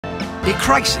A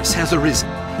crisis has arisen.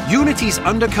 Unity's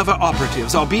undercover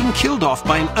operatives are being killed off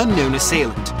by an unknown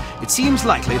assailant. It seems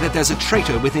likely that there's a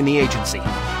traitor within the agency.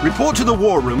 Report to the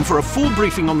war room for a full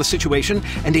briefing on the situation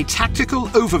and a tactical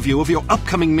overview of your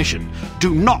upcoming mission.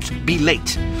 Do not be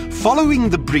late. Following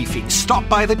the briefing, stop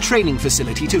by the training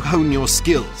facility to hone your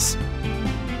skills.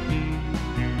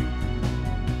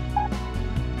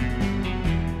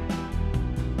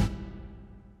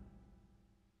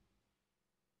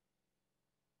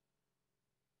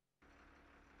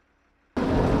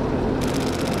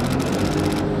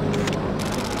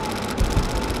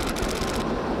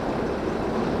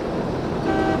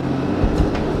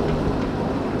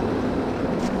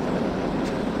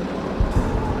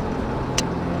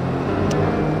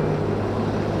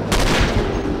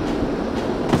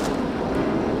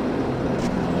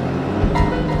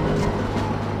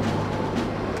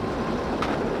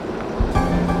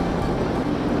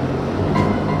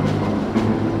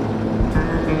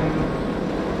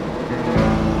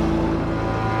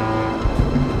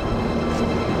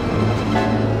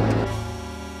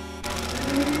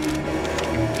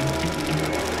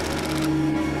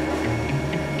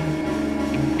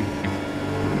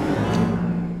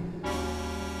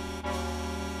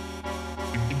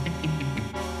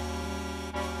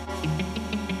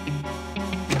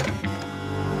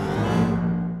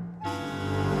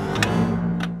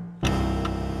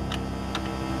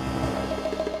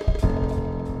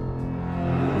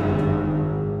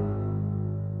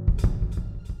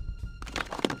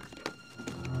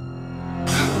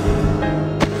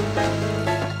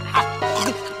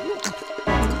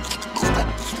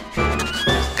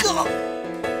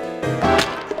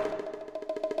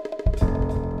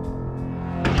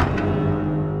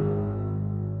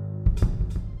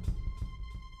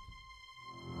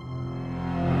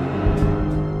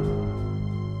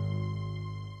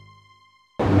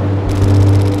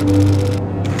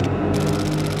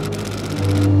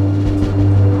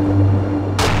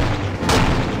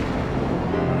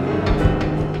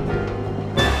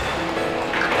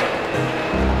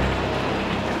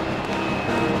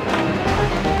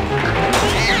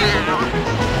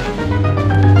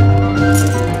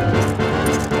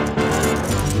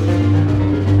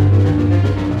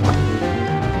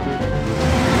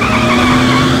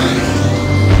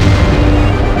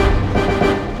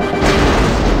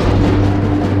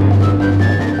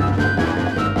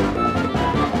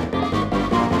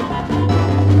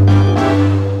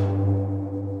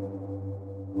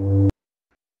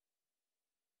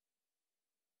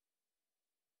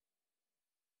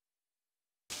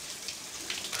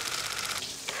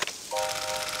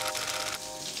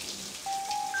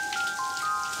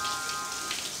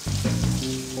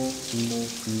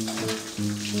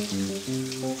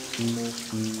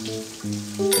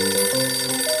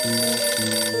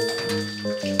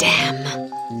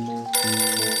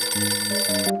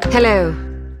 Hello.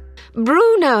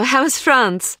 Bruno, how's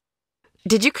France?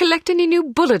 Did you collect any new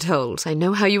bullet holes? I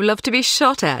know how you love to be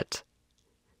shot at.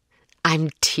 I'm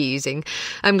teasing.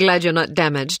 I'm glad you're not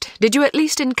damaged. Did you at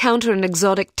least encounter an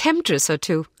exotic temptress or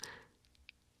two?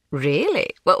 Really?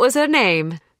 What was her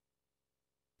name?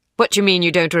 What do you mean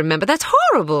you don't remember? That's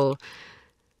horrible.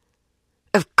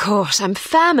 Of course, I'm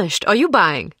famished. Are you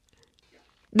buying?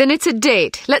 Then it's a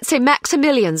date. Let's say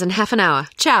Maximilian's in half an hour.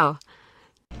 Ciao.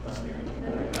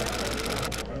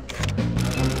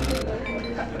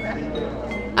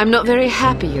 I'm not very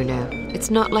happy, you know. It's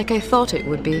not like I thought it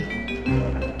would be.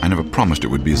 I never promised it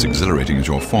would be as exhilarating as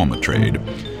your former trade.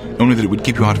 Only that it would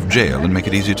keep you out of jail and make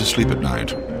it easier to sleep at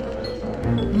night.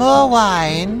 More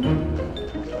wine?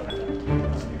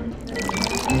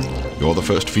 You're the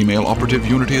first female operative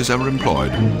Unity has ever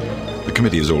employed. The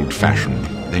committee is old-fashioned.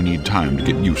 They need time to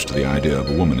get used to the idea of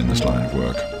a woman in this line of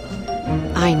work.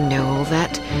 I know all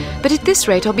that. But at this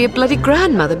rate, I'll be a bloody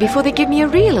grandmother before they give me a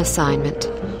real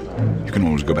assignment. You can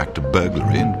always go back to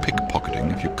burglary and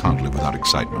pickpocketing if you can't live without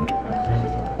excitement.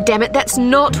 Damn it, that's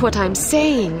not what I'm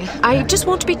saying. I just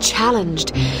want to be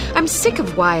challenged. I'm sick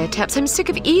of wiretaps. I'm sick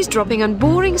of eavesdropping on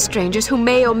boring strangers who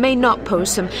may or may not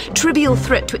pose some trivial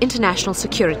threat to international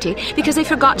security because they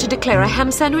forgot to declare a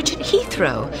ham sandwich at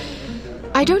Heathrow.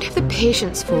 I don't have the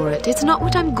patience for it. It's not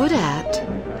what I'm good at.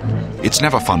 It's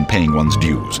never fun paying one's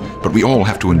dues, but we all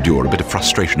have to endure a bit of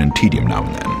frustration and tedium now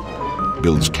and then.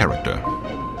 Builds character.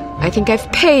 I think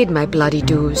I've paid my bloody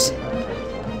dues.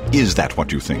 Is that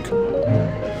what you think?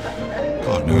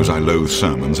 God knows I loathe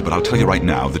sermons, but I'll tell you right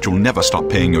now that you'll never stop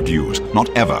paying your dues. Not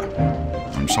ever.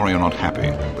 I'm sorry you're not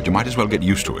happy, but you might as well get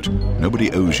used to it.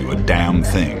 Nobody owes you a damn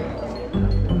thing.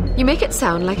 You make it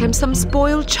sound like I'm some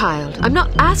spoiled child. I'm not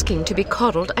asking to be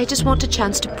coddled. I just want a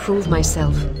chance to prove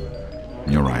myself.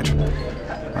 You're right.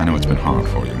 I know it's been hard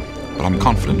for you, but I'm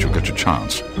confident you'll get your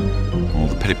chance. All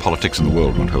the petty politics in the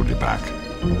world won't hold you back.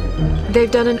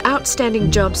 They've done an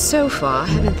outstanding job so far,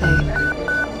 haven't they?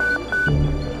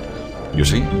 You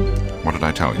see? What did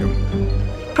I tell you?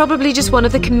 Probably just one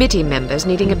of the committee members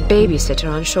needing a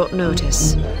babysitter on short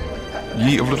notice.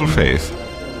 Ye of little faith.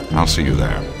 I'll see you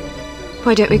there.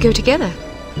 Why don't we go together?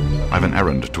 I've an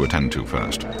errand to attend to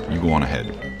first. You go on ahead.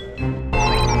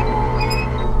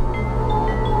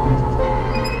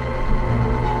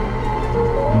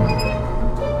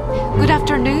 Good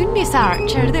afternoon, Miss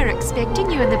Archer. They're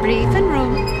expecting you in the briefing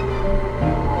room.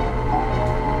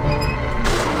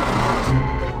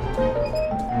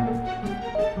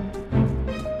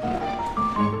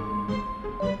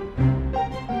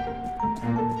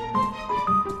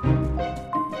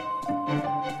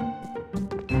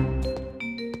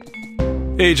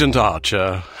 Agent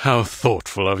Archer, how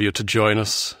thoughtful of you to join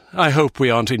us. I hope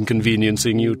we aren't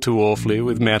inconveniencing you too awfully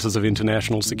with matters of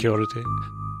international security.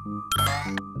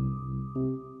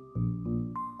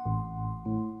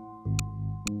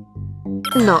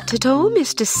 Not at all,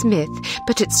 Mr. Smith,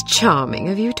 but it's charming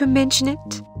of you to mention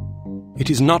it. It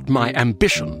is not my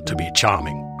ambition to be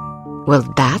charming. Well,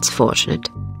 that's fortunate.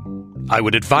 I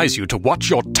would advise you to watch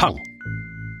your tongue.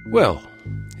 Well,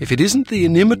 if it isn't the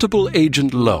inimitable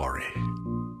Agent Lowry.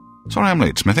 Sorry I'm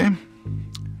late, Smithy.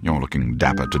 You're looking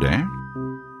dapper today.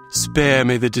 Spare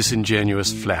me the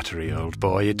disingenuous flattery, old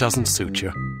boy. It doesn't suit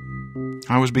you.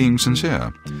 I was being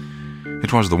sincere.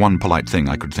 It was the one polite thing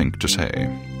I could think to say.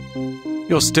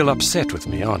 You're still upset with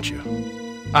me, aren't you?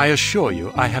 I assure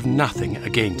you I have nothing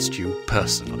against you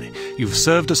personally. You've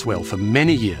served us well for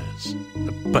many years,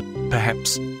 but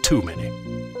perhaps too many.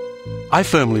 I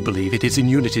firmly believe it is in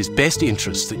Unity's best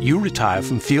interests that you retire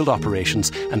from field operations,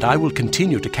 and I will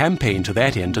continue to campaign to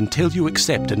that end until you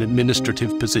accept an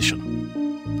administrative position.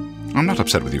 I'm not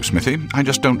upset with you, Smithy. I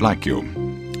just don't like you.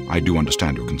 I do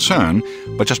understand your concern,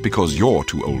 but just because you're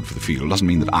too old for the field doesn't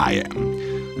mean that I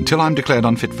am. Until I'm declared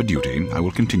unfit for duty, I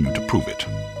will continue to prove it.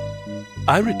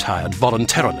 I retired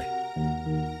voluntarily.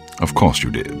 Of course you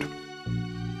did.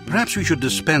 Perhaps we should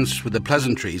dispense with the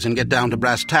pleasantries and get down to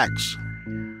brass tacks.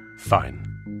 Fine.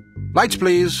 Lights,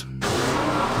 please.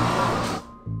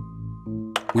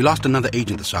 We lost another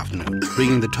agent this afternoon,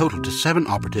 bringing the total to 7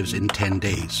 operatives in 10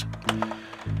 days.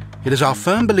 It is our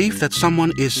firm belief that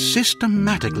someone is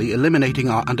systematically eliminating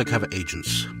our undercover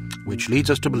agents, which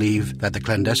leads us to believe that the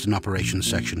clandestine operations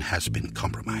section has been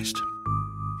compromised.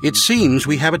 It seems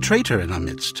we have a traitor in our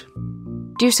midst.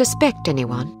 Do you suspect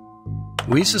anyone?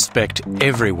 We suspect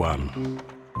everyone.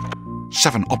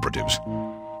 7 operatives.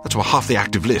 That's about half the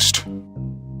active list.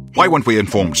 Why weren't we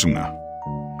informed sooner?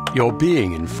 You're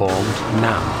being informed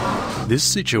now. This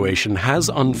situation has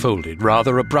unfolded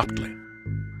rather abruptly.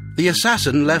 The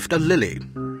assassin left a lily,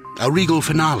 a regal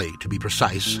finale to be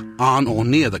precise, on or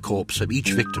near the corpse of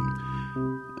each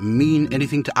victim. Mean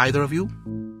anything to either of you?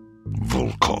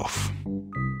 Volkov.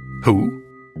 Who?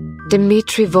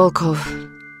 Dmitri Volkov.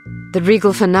 The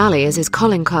regal finale is his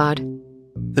calling card.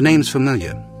 The name's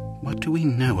familiar. What do we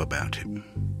know about him?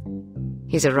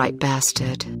 He's a right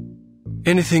bastard.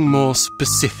 Anything more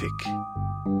specific?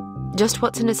 Just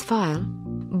what's in his file.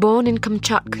 Born in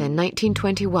Kamchatka in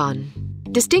 1921.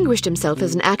 Distinguished himself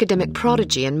as an academic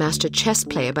prodigy and master chess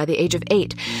player by the age of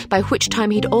 8, by which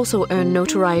time he'd also earned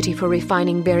notoriety for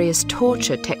refining various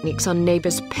torture techniques on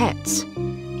neighbors' pets.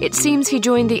 It seems he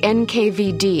joined the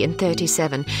NKVD in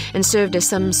 1937 and served as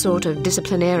some sort of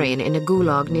disciplinarian in a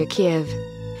gulag near Kiev.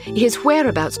 His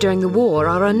whereabouts during the war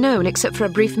are unknown except for a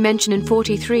brief mention in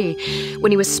 1943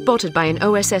 when he was spotted by an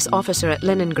OSS officer at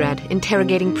Leningrad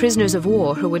interrogating prisoners of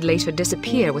war who would later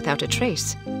disappear without a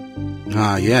trace.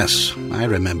 Ah, yes, I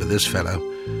remember this fellow.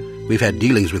 We've had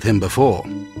dealings with him before.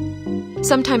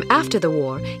 Sometime after the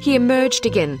war, he emerged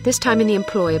again, this time in the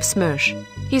employ of Smersh.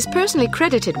 He's personally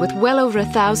credited with well over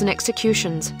 1,000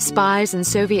 executions, spies and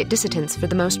Soviet dissidents for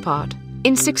the most part.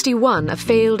 In 1961, a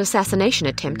failed assassination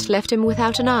attempt left him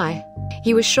without an eye.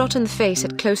 He was shot in the face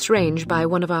at close range by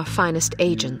one of our finest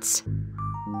agents.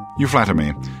 You flatter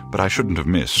me, but I shouldn't have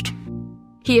missed.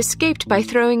 He escaped by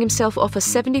throwing himself off a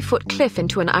 70-foot cliff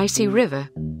into an icy river.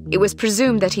 It was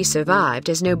presumed that he survived,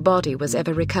 as no body was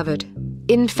ever recovered.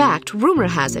 In fact, rumor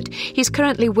has it, he's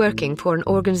currently working for an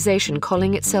organization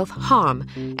calling itself HARM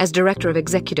as Director of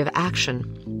Executive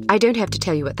Action. I don't have to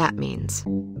tell you what that means.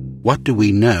 What do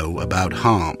we know about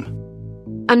HARM?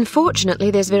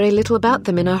 Unfortunately, there's very little about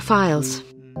them in our files.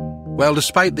 Well,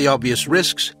 despite the obvious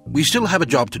risks, we still have a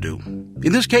job to do.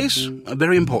 In this case, a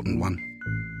very important one.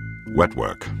 Wet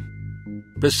work.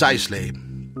 Precisely.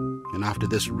 And after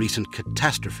this recent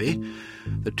catastrophe,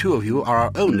 the two of you are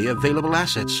our only available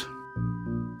assets.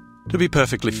 To be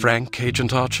perfectly frank,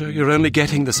 Agent Archer, you're only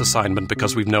getting this assignment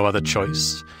because we've no other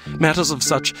choice. Matters of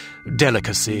such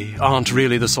delicacy aren't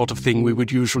really the sort of thing we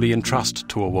would usually entrust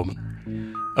to a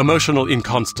woman. Emotional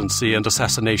inconstancy and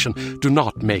assassination do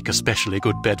not make especially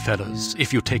good bedfellows,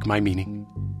 if you take my meaning.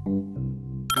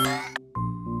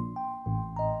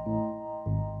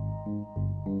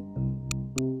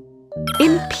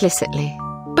 Implicitly.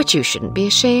 But you shouldn't be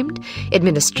ashamed.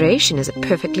 Administration is a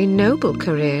perfectly noble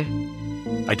career.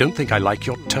 I don't think I like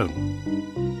your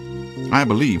tone. I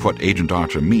believe what Agent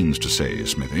Archer means to say,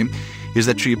 Smithy, is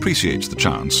that she appreciates the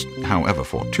chance, however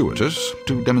fortuitous,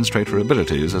 to demonstrate her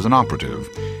abilities as an operative,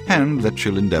 and that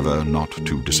she'll endeavour not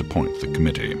to disappoint the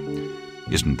committee.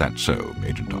 Isn't that so,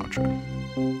 Agent Archer?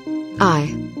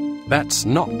 Aye. That's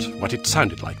not what it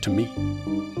sounded like to me.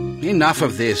 Enough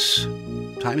of this.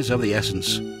 Time is of the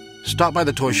essence. Stop by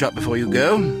the toy shop before you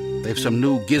go. They've some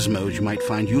new gizmos you might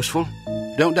find useful.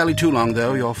 Don't dally too long,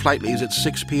 though. Your flight leaves at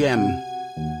 6 p.m.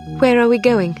 Where are we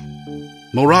going?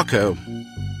 Morocco.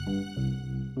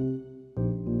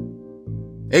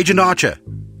 Agent Archer,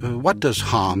 what does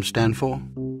HARM stand for?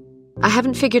 I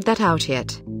haven't figured that out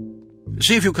yet.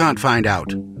 See if you can't find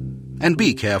out. And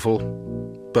be careful,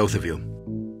 both of you.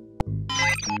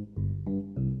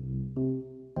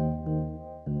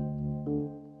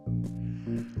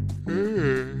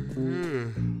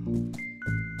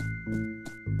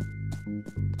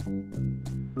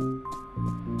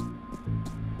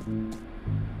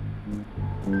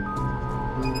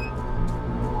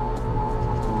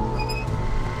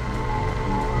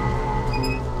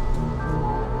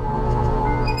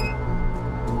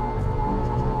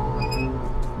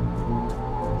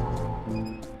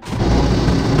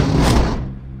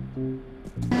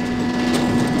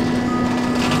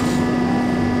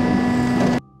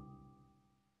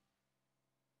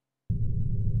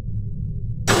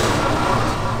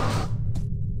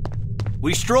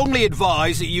 We strongly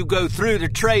advise that you go through the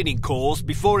training course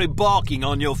before embarking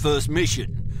on your first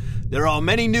mission. There are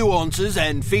many nuances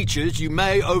and features you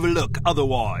may overlook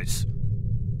otherwise.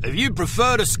 If you'd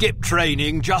prefer to skip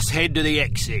training, just head to the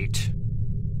exit.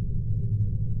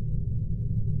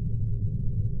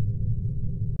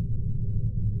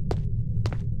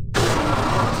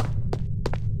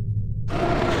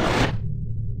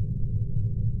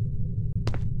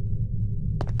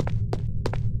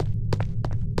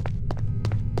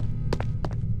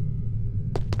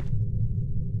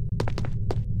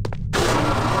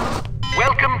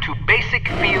 Welcome to Basic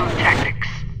Field Tactics.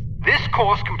 This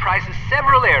course comprises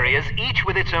several areas, each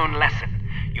with its own lesson.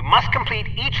 You must complete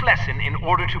each lesson in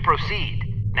order to proceed.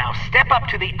 Now step up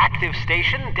to the active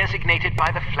station designated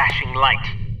by the flashing light.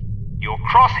 Your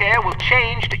crosshair will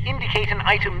change to indicate an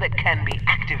item that can be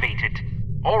activated.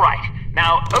 Alright,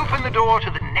 now open the door to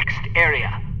the next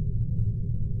area.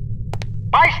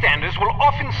 Bystanders will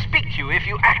often speak to you if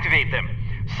you activate them.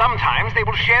 Sometimes they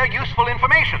will share useful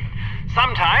information.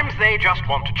 Sometimes they just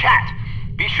want to chat.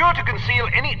 Be sure to conceal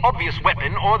any obvious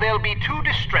weapon or they'll be too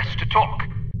distressed to talk.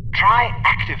 Try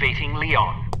activating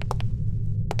Leon.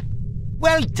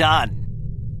 Well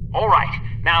done. Alright,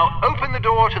 now open the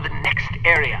door to the next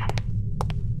area.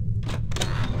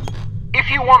 If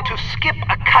you want to skip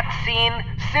a cutscene,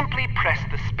 simply press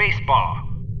the spacebar.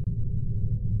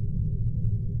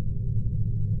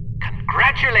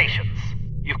 Congratulations!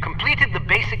 You've completed the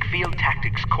Basic Field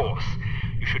Tactics course.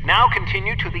 You should now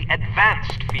continue to the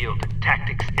Advanced Field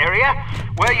Tactics area,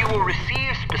 where you will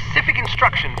receive specific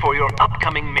instruction for your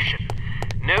upcoming mission.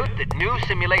 Note that new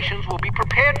simulations will be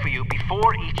prepared for you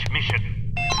before each mission.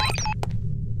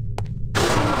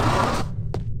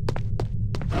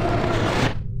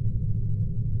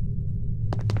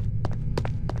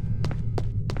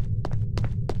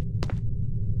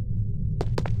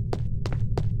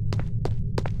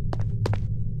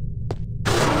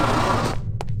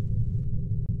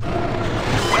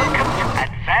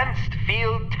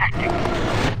 Field Tactics.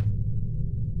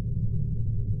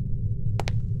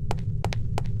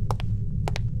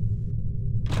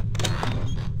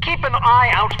 Keep an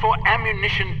eye out for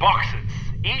ammunition boxes.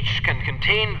 Each can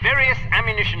contain various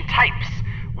ammunition types.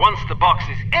 Once the box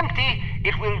is empty,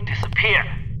 it will disappear.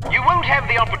 You won't have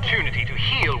the opportunity to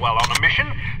heal while on a mission,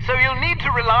 so you'll need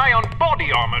to rely on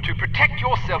body armor to protect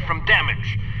yourself from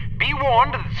damage. Be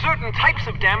warned that certain types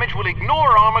of damage will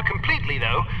ignore armor completely,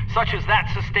 though, such as that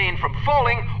sustained from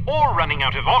falling or running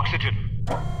out of oxygen.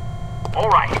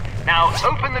 Alright, now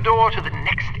open the door to the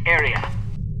next area.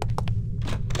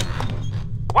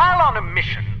 While on a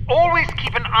mission, always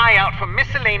keep an eye out for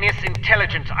miscellaneous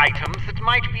intelligence items that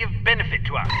might be of benefit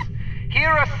to us. Here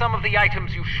are some of the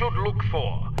items you should look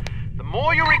for. The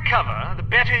more you recover, the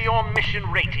better your mission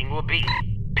rating will be.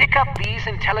 Pick up these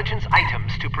intelligence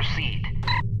items to proceed.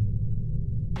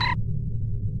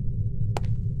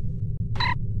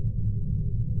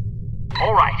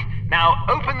 All right, now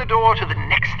open the door to the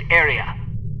next area.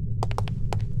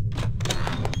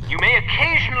 You may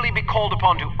occasionally be called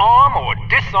upon to arm or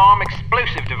disarm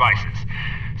explosive devices.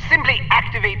 Simply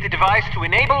activate the device to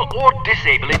enable or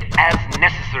disable it as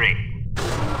necessary.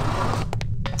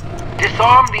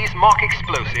 Disarm these mock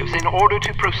explosives in order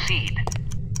to proceed.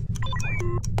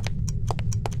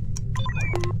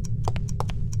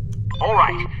 All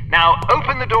right, now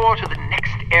open the door to the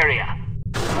next area.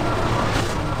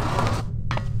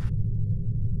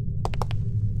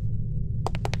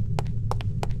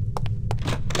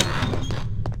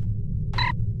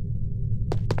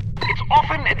 It's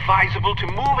often advisable to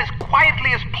move as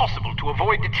quietly as possible to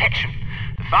avoid detection.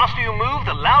 The faster you move,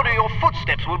 the louder your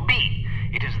footsteps will be.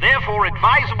 It is therefore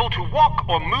advisable to walk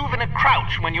or move in a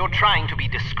crouch when you're trying to be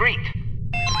discreet.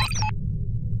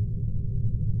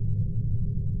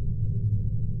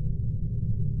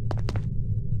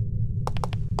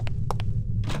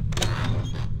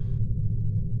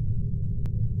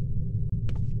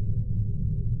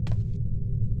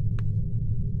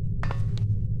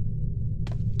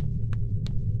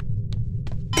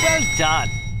 Well done.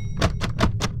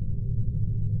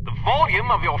 The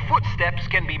volume of your footsteps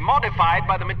can be modified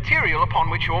by the material upon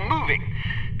which you're moving.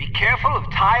 Be careful of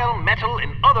tile, metal,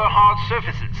 and other hard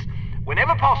surfaces.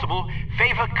 Whenever possible,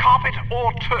 favor carpet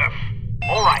or turf.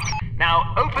 All right,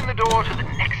 now open the door to the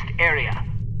next area.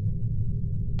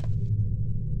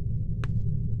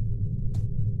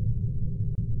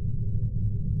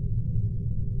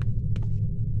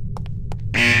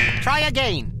 Try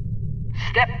again.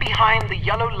 Step behind the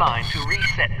yellow line to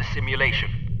reset the simulation.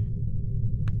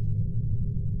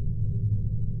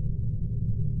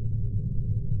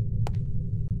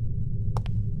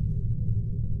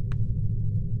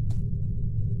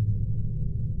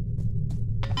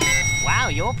 Wow,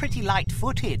 you're pretty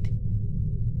light-footed.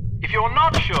 If you're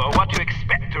not sure what to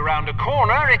expect around a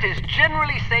corner, it is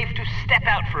generally safe to step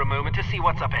out for a moment to see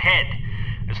what's up ahead.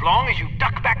 As long as you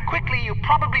duck back quickly, you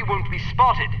probably won't be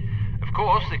spotted. Of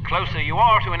course, the closer you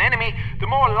are to an enemy, the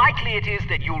more likely it is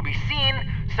that you'll be seen,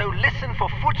 so listen for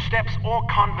footsteps or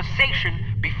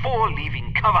conversation before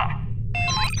leaving cover.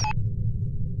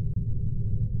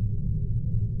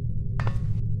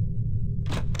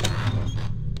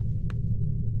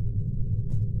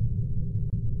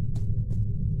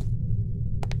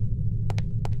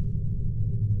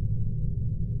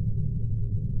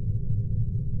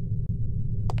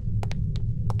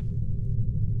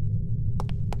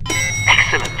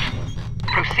 Excellent.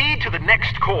 Proceed to the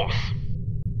next course.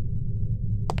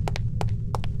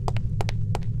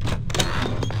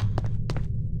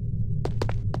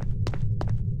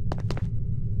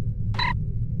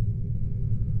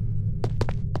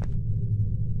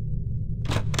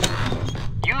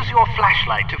 Use your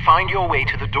flashlight to find your way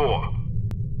to the door.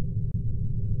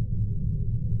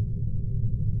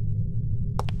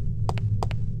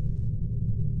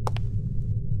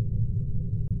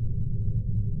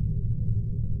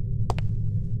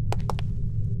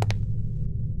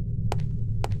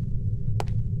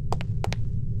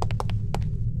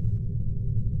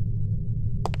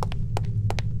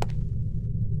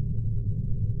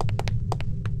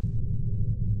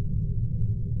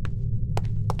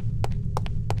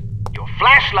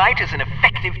 Flashlight is an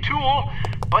effective tool,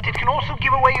 but it can also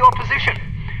give away your position.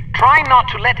 Try not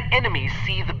to let enemies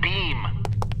see the beam.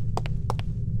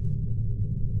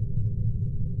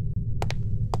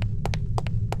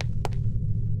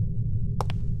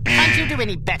 Can't you do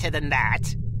any better than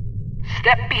that?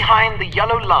 Step behind the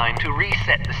yellow line to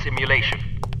reset the simulation.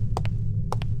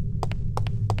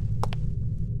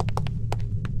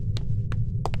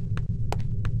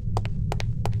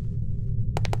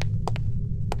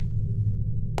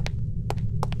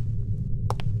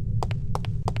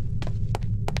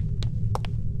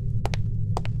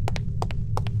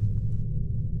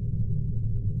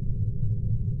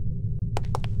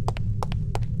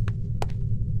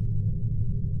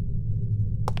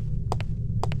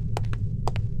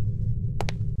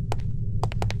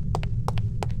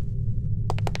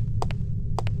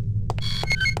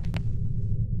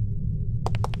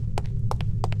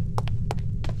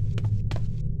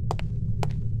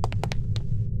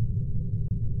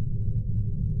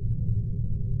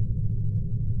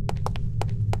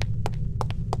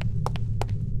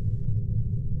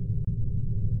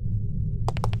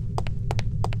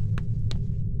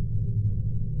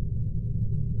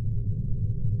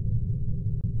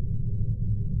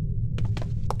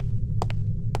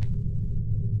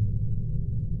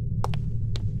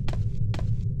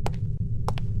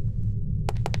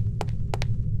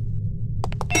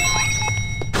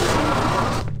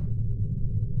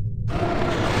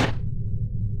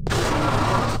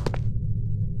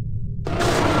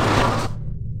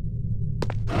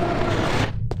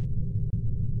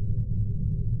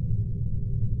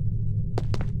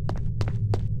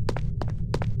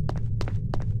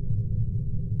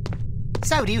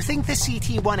 So, do you think the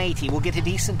CT-180 will get a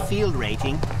decent field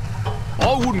rating?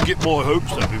 I wouldn't get my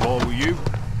hopes up if I were you.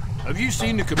 Have you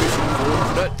seen the commission form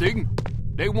for that thing?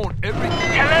 They want everything.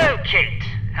 Hello, Kate.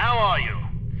 How are you?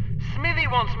 Smithy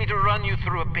wants me to run you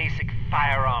through a basic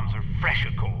firearms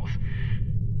refresher course.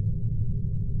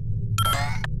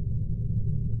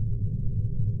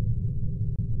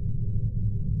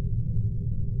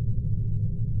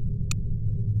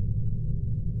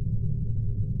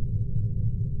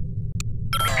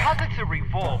 Because it's a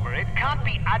revolver, it can't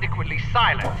be adequately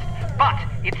silenced, but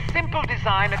its simple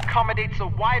design accommodates a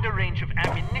wider range of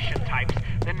ammunition types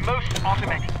than most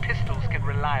automatic pistols can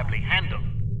reliably handle.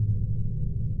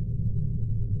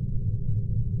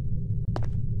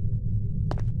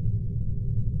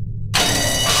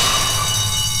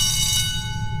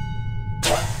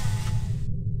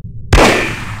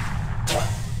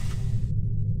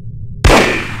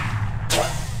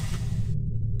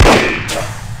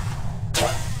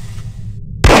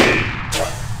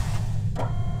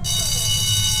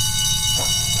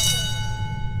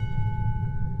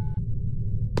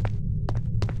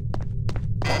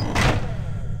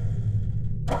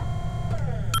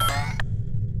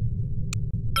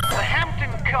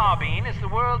 Carbine is the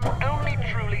world's only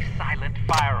truly silent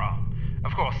firearm.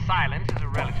 Of course, silence is a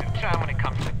relative term when it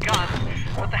comes to guns,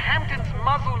 but the Hampton's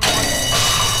muzzle noise is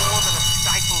more than a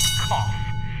stifled cough.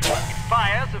 It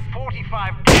fires a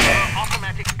 45-caliber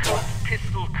automatic Colt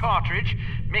pistol cartridge,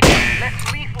 making it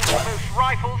less lethal than most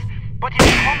rifles, but it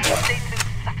compensates in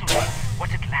subtlety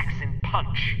what it lacks in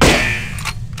punch.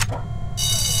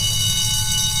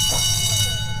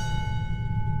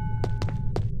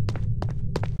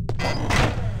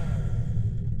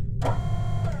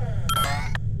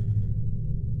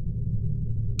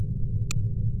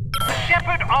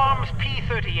 Arms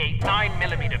P38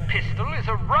 9mm pistol is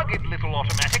a rugged little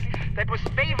automatic that was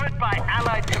favored by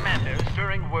Allied commandos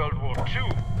during World War II.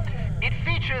 It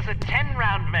features a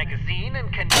 10-round magazine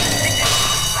and can be fitted with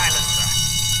a silencer.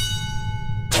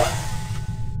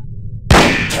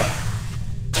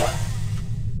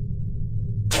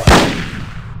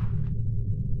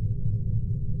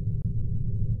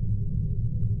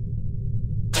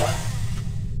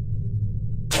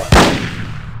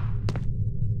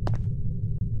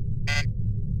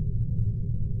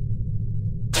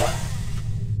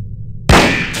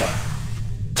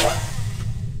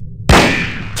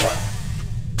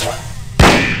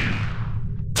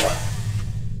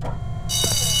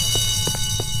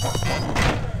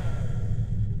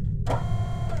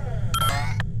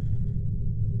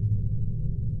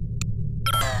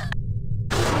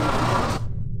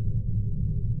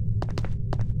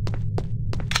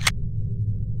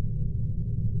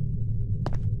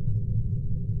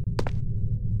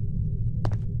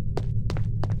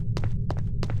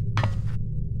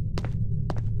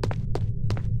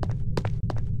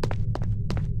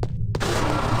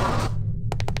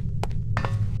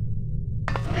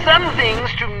 Some things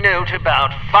to note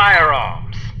about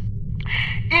firearms.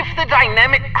 If the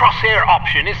dynamic crosshair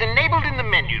option is enabled in the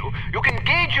menu, you can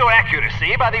gauge your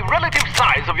accuracy by the relative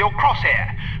size of your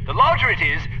crosshair. The larger it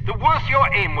is, the worse your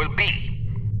aim will be.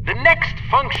 The next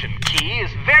function key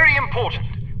is very important.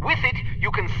 With it,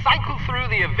 you can cycle through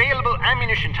the available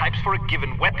ammunition types for a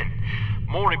given weapon.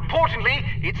 More importantly,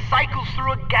 it cycles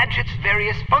through a gadget's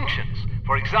various functions.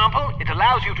 For example, it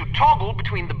allows you to toggle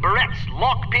between the Berette's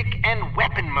lockpick and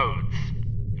weapon modes.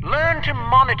 Learn to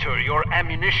monitor your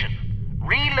ammunition.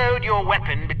 Reload your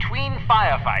weapon between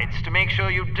firefights to make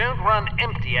sure you don't run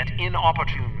empty at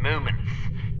inopportune moments.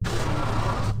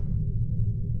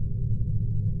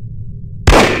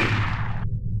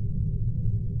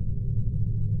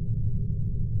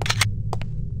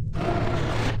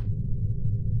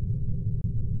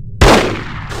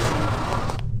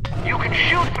 You can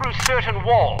shoot through certain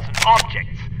walls and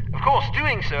objects. Of course,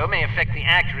 doing so may affect the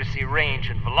accuracy, range,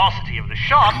 and velocity of the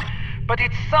shot, but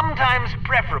it's sometimes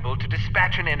preferable to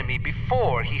dispatch an enemy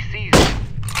before he sees them.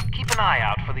 Keep an eye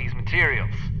out for these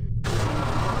materials.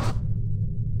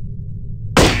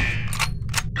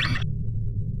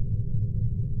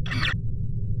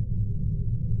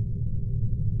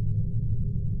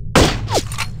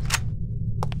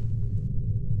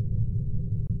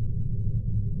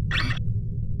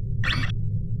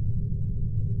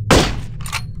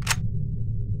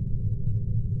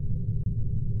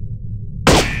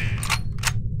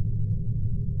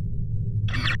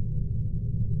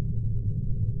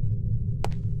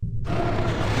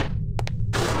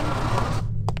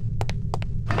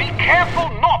 Careful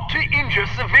not to injure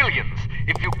civilians.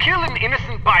 If you kill an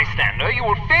innocent bystander, you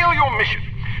will fail your mission.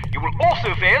 You will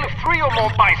also fail if 3 or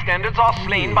more bystanders are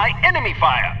slain by enemy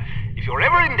fire. If you're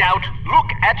ever in doubt, look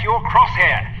at your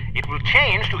crosshair. It will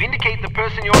change to indicate the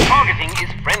person you're targeting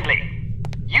is friendly.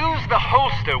 Use the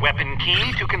holster weapon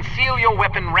key to conceal your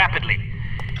weapon rapidly.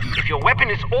 If your weapon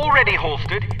is already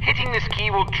holstered, hitting this key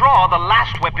will draw the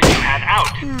last weapon you had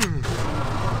out.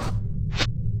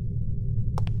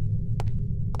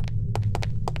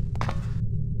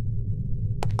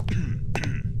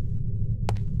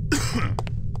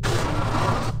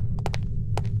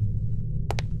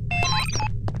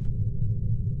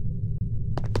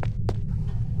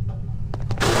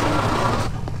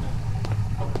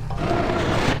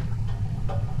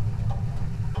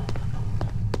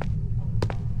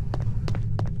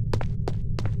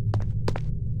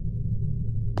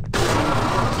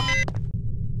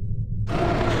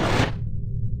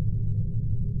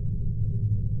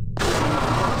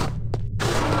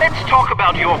 Let's talk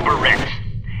about your Berette.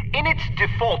 In its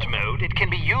default mode, it can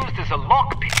be used as a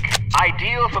lockpick,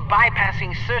 ideal for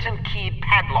bypassing certain keyed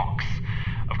padlocks.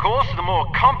 Of course, the more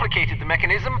complicated the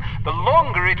mechanism, the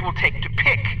longer it will take to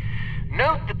pick.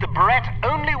 Note that the Berette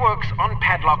only works on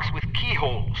padlocks with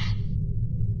keyholes.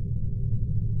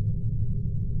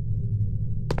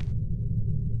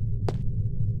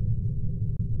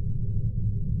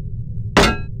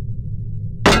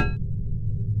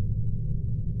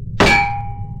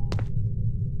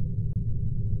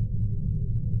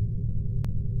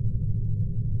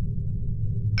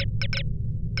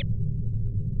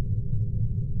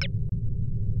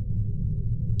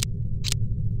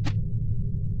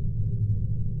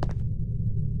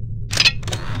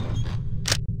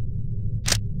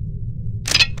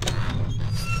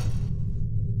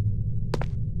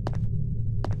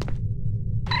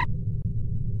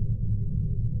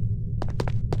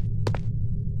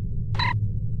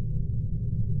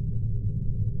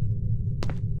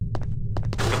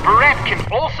 Berette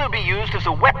can also be used as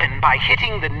a weapon by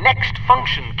hitting the next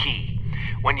function key.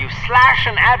 When you slash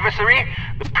an adversary,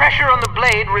 the pressure on the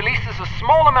blade releases a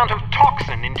small amount of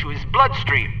toxin into his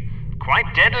bloodstream.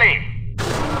 Quite deadly.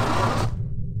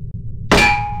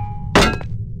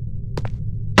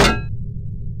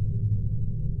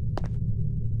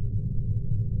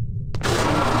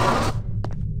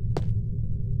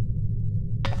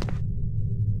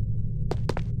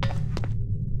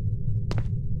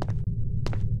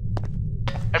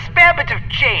 A spare bit of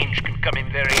change can come in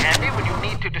very handy when you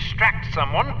need to distract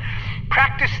someone.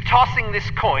 Practice tossing this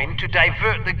coin to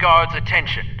divert the guard's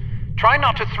attention. Try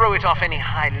not to throw it off any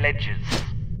high ledges.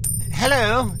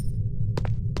 Hello?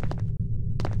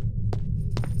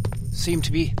 Seem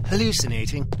to be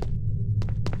hallucinating.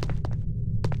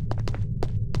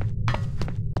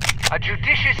 A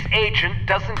judicious agent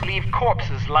doesn't leave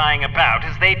corpses lying about,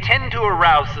 as they tend to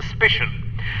arouse suspicion.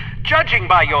 Judging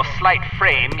by your slight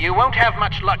frame, you won't have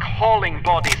much luck hauling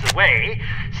bodies away,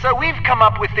 so we've come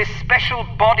up with this special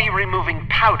body-removing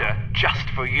powder just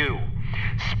for you.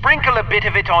 Sprinkle a bit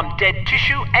of it on dead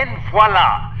tissue and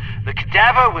voila! The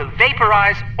cadaver will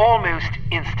vaporize almost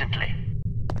instantly.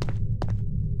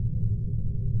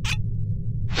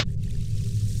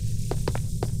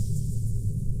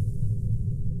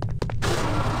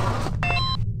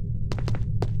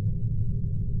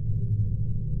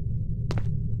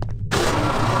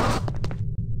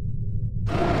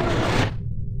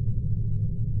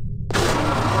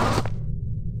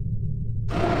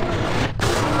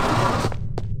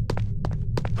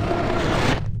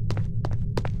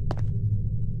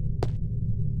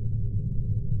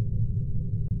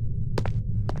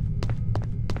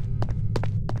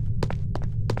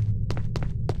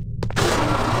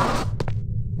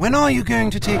 When are you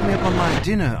going to take me up on my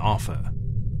dinner offer?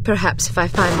 Perhaps if I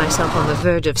find myself on the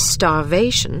verge of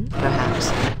starvation,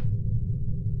 perhaps.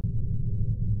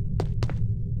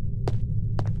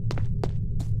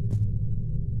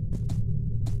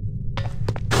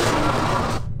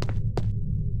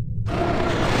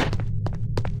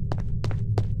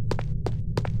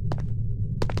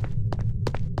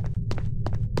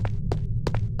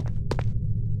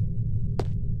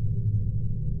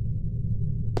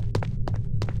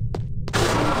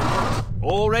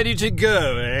 All ready to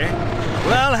go, eh?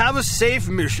 Well, have a safe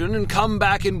mission and come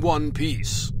back in one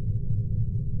piece.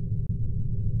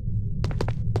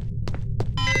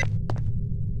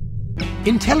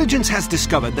 Intelligence has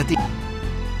discovered that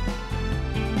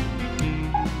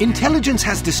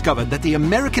the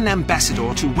American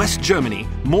ambassador to West Germany,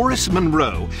 Morris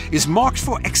Monroe, is marked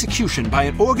for execution by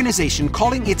an organization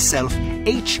calling itself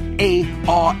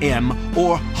HARM,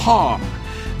 or HARM.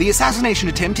 The assassination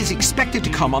attempt is expected to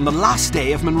come on the last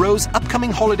day of Monroe's upcoming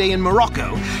holiday in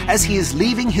Morocco as he is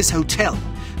leaving his hotel.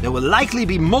 There will likely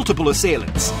be multiple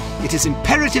assailants. It is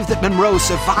imperative that Monroe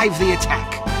survive the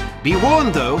attack. Be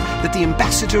warned, though, that the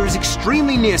ambassador is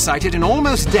extremely nearsighted and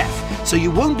almost deaf, so you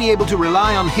won't be able to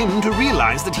rely on him to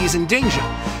realize that he is in danger.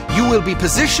 You will be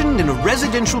positioned in a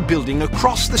residential building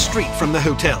across the street from the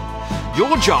hotel.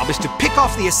 Your job is to pick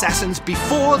off the assassins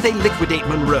before they liquidate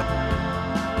Monroe.